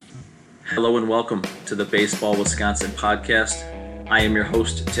Hello and welcome to the Baseball Wisconsin podcast. I am your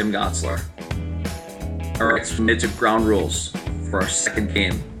host, Tim Gotzler. All right, so we made it to ground rules for our second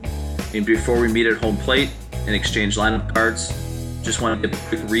game. And before we meet at home plate and exchange lineup cards, just want to give a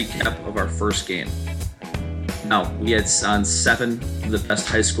quick recap of our first game. Now, we had on 7 of the best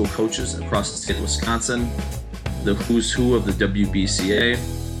high school coaches across the state of Wisconsin, the who's who of the WBCA,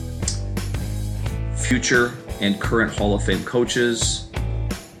 future and current Hall of Fame coaches,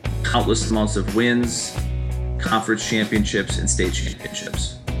 countless amounts of wins, conference championships, and state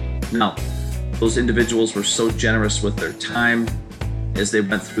championships. Now, those individuals were so generous with their time as they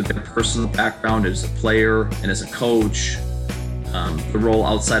went through their personal background as a player and as a coach, the role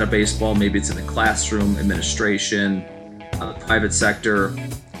outside of baseball, maybe it's in the classroom, administration, the private sector,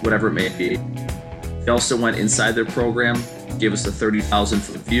 whatever it may be. They also went inside their program, gave us a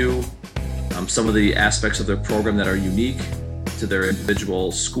 30,000-foot view, some of the aspects of their program that are unique to their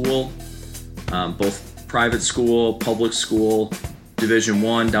individual school, both private school, public school, Division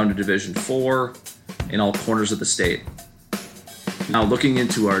I down to Division IV, in all corners of the state. Now, looking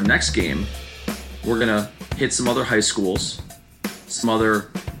into our next game, we're going to hit some other high schools, some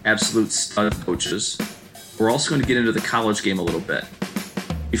other absolute stud coaches. We're also going to get into the college game a little bit.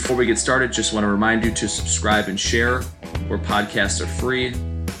 Before we get started, just want to remind you to subscribe and share where podcasts are free.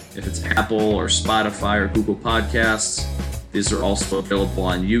 If it's Apple or Spotify or Google Podcasts, these are also available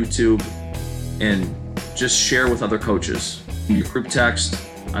on YouTube. And just share with other coaches. In your group text,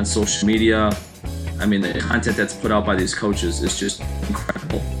 on social media. I mean, the content that's put out by these coaches is just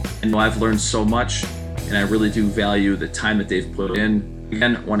incredible. I know I've learned so much, and I really do value the time that they've put in.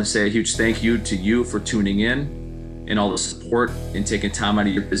 Again, I want to say a huge thank you to you for tuning in and all the support and taking time out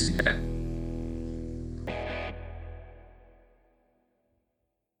of your busy day.